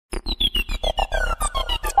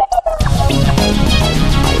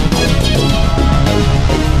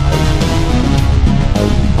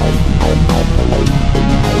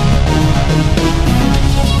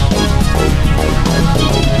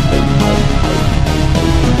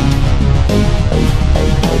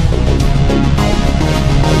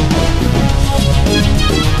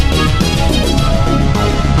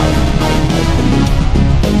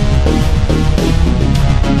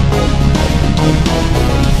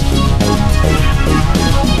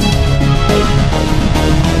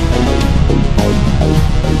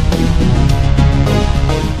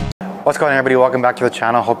What's going on, everybody? Welcome back to the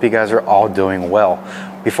channel. Hope you guys are all doing well.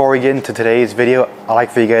 Before we get into today's video, I'd like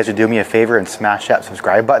for you guys to do me a favor and smash that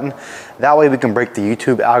subscribe button. That way we can break the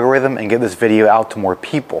YouTube algorithm and get this video out to more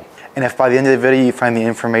people. And if by the end of the video you find the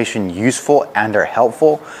information useful and or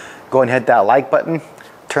helpful, go and hit that like button.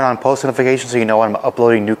 Turn on post notifications so you know when I'm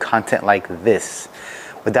uploading new content like this.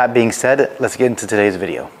 With that being said, let's get into today's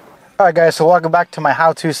video. Alright guys, so welcome back to my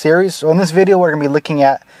how-to series. So in this video we're going to be looking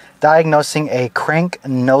at diagnosing a crank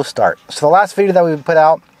no start. So the last video that we put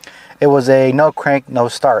out, it was a no crank no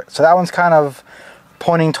start. So that one's kind of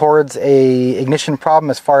pointing towards a ignition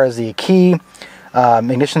problem as far as the key,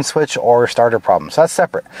 ignition switch, or starter problem. So that's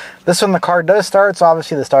separate. This one, the car does start, so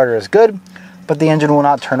obviously the starter is good, but the engine will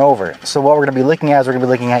not turn over. So what we're going to be looking at is we're going to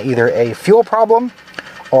be looking at either a fuel problem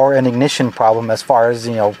or an ignition problem as far as,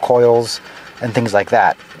 you know, coils and things like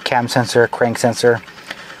that. Cam sensor, crank sensor.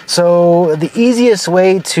 So the easiest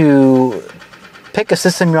way to pick a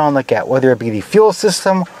system you want to look at, whether it be the fuel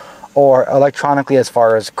system or electronically as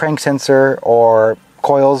far as crank sensor or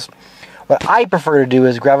coils, what I prefer to do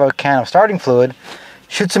is grab a can of starting fluid,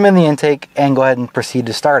 shoot some in the intake, and go ahead and proceed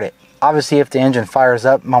to start it. Obviously, if the engine fires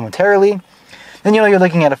up momentarily, then you know you're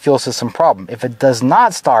looking at a fuel system problem. If it does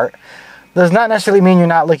not start, does not necessarily mean you're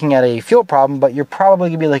not looking at a fuel problem, but you're probably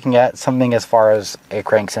going to be looking at something as far as a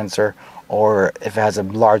crank sensor, or if it has a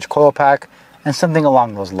large coil pack, and something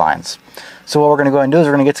along those lines. So what we're going to go ahead and do is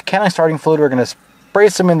we're going to get to can of starting fluid, we're going to spray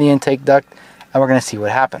some in the intake duct, and we're going to see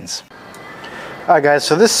what happens. Alright guys,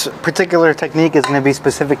 so this particular technique is going to be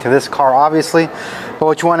specific to this car obviously, but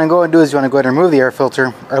what you want to go and do is you want to go ahead and remove the air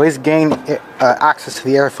filter, or at least gain access to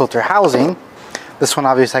the air filter housing. This one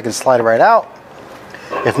obviously I can slide it right out.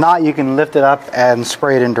 If not, you can lift it up and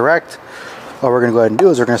spray it in direct. What we're going to go ahead and do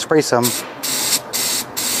is we're going to spray some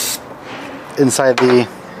inside the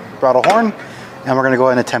throttle horn, and we're going to go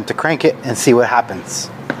ahead and attempt to crank it and see what happens.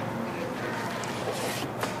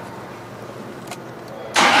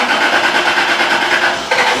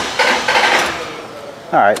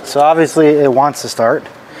 Alright, so obviously it wants to start.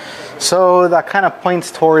 So that kind of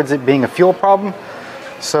points towards it being a fuel problem.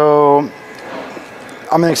 So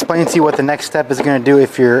I'm going to explain to you what the next step is going to do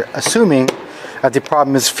if you're assuming that the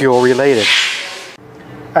problem is fuel related.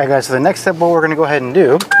 Alright guys, so the next step, what we're going to go ahead and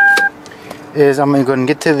do is I'm going to go and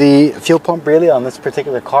get to the fuel pump relay on this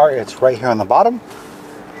particular car. It's right here on the bottom.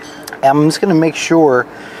 And I'm just going to make sure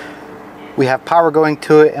we have power going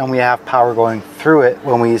to it and we have power going through it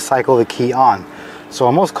when we cycle the key on. So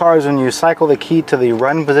on most cars, when you cycle the key to the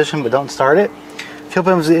run position but don't start it, fuel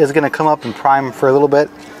pump is going to come up and prime for a little bit,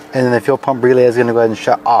 and then the fuel pump relay is going to go ahead and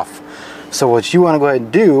shut off. So what you want to go ahead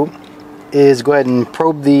and do is go ahead and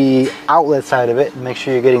probe the outlet side of it and make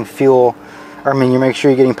sure you're getting fuel, or you make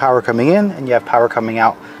sure you're getting power coming in and you have power coming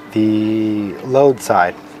out the load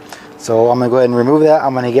side. So I'm going to go ahead and remove that.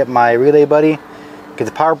 I'm going to get my relay buddy, get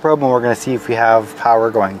the power probe, and we're going to see if we have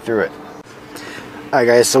power going through it. Alright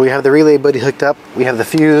guys, so we have the relay buddy hooked up. We have the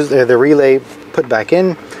fuse, the relay put back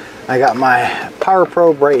in. I got my power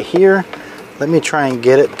probe right here. Let me try and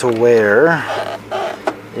get it to where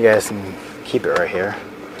you guys can keep it right here.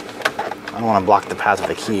 I don't want to block the path of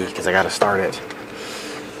the key because I got to start it.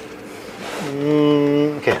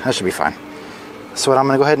 Okay, that should be fine. So what I'm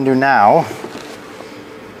going to go ahead and do now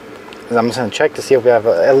is I'm just going to check to see if we have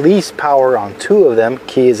at least power on two of them.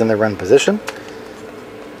 Key is in the run position.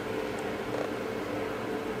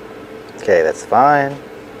 Okay, that's fine.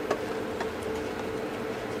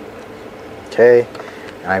 Okay,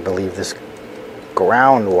 and I believe this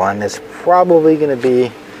ground one is probably going to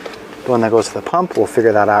be the one that goes to the pump. We'll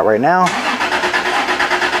figure that out right now.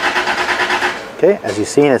 Okay, as you've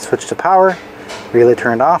seen, it switched to power. Relay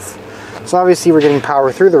turned off. So obviously we're getting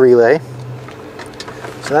power through the relay.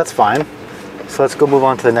 So that's fine. So let's go move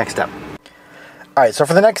on to the next step. Alright, so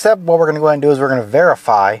for the next step, what we're going to go ahead and do is we're going to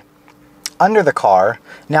verify under the car.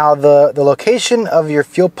 Now the location of your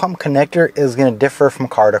fuel pump connector is going to differ from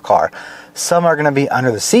car to car. Some are going to be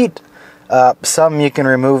under the seat. Some you can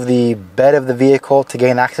remove the bed of the vehicle to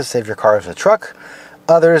gain access if your car is a truck.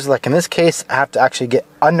 Others, like in this case, have to actually get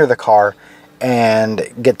under the car and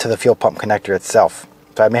get to the fuel pump connector itself.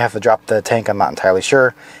 So I may have to drop the tank, I'm not entirely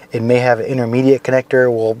sure. It may have an intermediate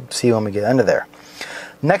connector, we'll see when we get under there.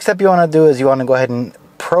 Next step you want to do is you want to go ahead and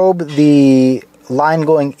probe the line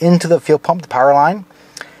going into the fuel pump, the power line,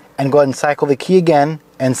 and go ahead and cycle the key again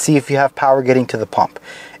and see if you have power getting to the pump.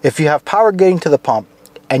 If you have power getting to the pump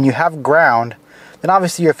and you have ground, then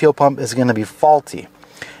obviously your fuel pump is going to be faulty.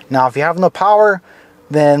 Now if you have no power,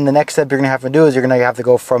 then the next step you're going to have to do is you're going to have to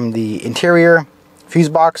go from the interior fuse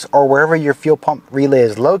box or wherever your fuel pump relay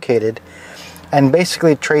is located and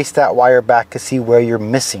basically trace that wire back to see where you're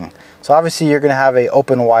missing. So obviously you're going to have an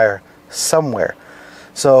open wire somewhere.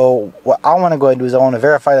 So what I want to go ahead and do is I want to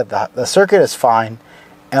verify that the circuit is fine,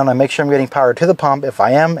 and I want to make sure I'm getting power to the pump. If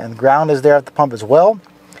I am, and ground is there at the pump as well,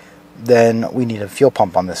 then we need a fuel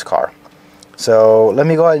pump on this car. So let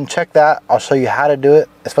me go ahead and check that. I'll show you how to do it,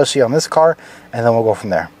 especially on this car, and then we'll go from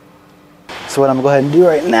there. So what I'm going to go ahead and do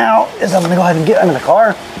right now is I'm going to go ahead and get under the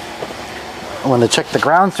car. I'm going to check the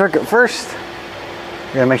ground circuit first.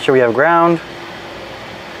 We're going to make sure we have ground.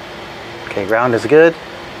 Okay, ground is good.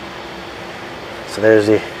 So there's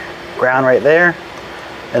the ground right there.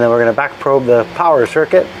 And then we're going to back probe the power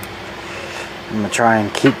circuit. I'm going to try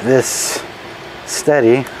and keep this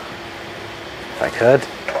steady, if I could.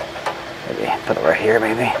 Maybe put it right here,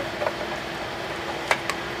 maybe.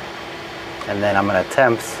 And then I'm going to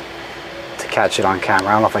attempt to catch it on camera.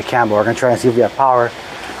 I don't know if I can, but we're going to try and see if we have power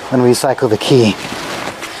when we cycle the key.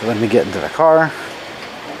 So let me get into the car.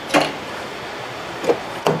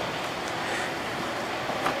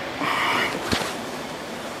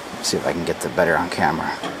 Let's see if I can get it better on camera.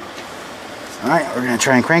 All right, we're going to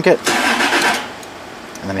try and crank it.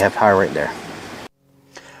 And then we have power right there.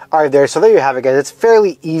 Alright there, so there you have it, guys. It's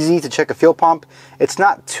fairly easy to check a fuel pump. It's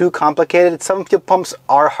not too complicated. Some fuel pumps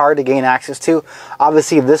are hard to gain access to.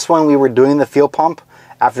 Obviously, this one we were doing the fuel pump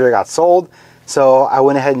after it got sold. So I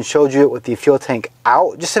went ahead and showed you it with the fuel tank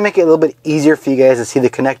out, just to make it a little bit easier for you guys to see the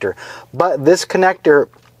connector. But this connector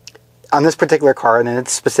on this particular car, and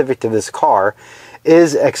it's specific to this car,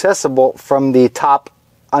 is accessible from the top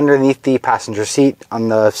underneath the passenger seat on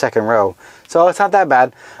the second row. So it's not that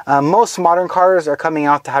bad. Most modern cars are coming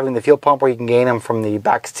out to having the fuel pump where you can gain them from the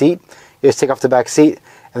back seat. You just take off the back seat,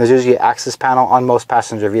 and there's usually an access panel on most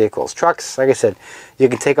passenger vehicles. Trucks, like I said, you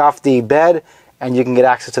can take off the bed and you can get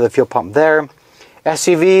access to the fuel pump there.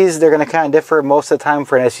 SUVs, they're going to kind of differ. Most of the time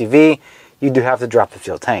for an SUV, you do have to drop the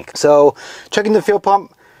fuel tank. So checking the fuel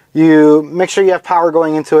pump, you make sure you have power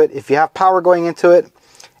going into it. If you have power going into it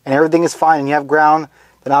and everything is fine and you have ground,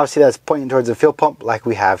 then obviously that's pointing towards the fuel pump like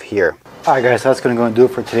we have here. Alright guys, so that's going to go and do it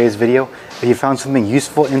for today's video. If you found something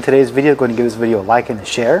useful in today's video, go ahead and give this video a like and a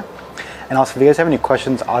share. And also, if you guys have any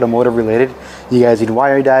questions automotive related, you guys need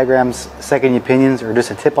wiring diagrams, second opinions, or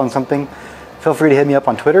just a tip on something, feel free to hit me up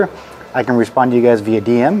on Twitter. I can respond to you guys via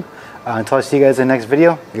DM. Until I see you guys in the next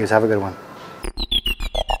video, you guys have a good one.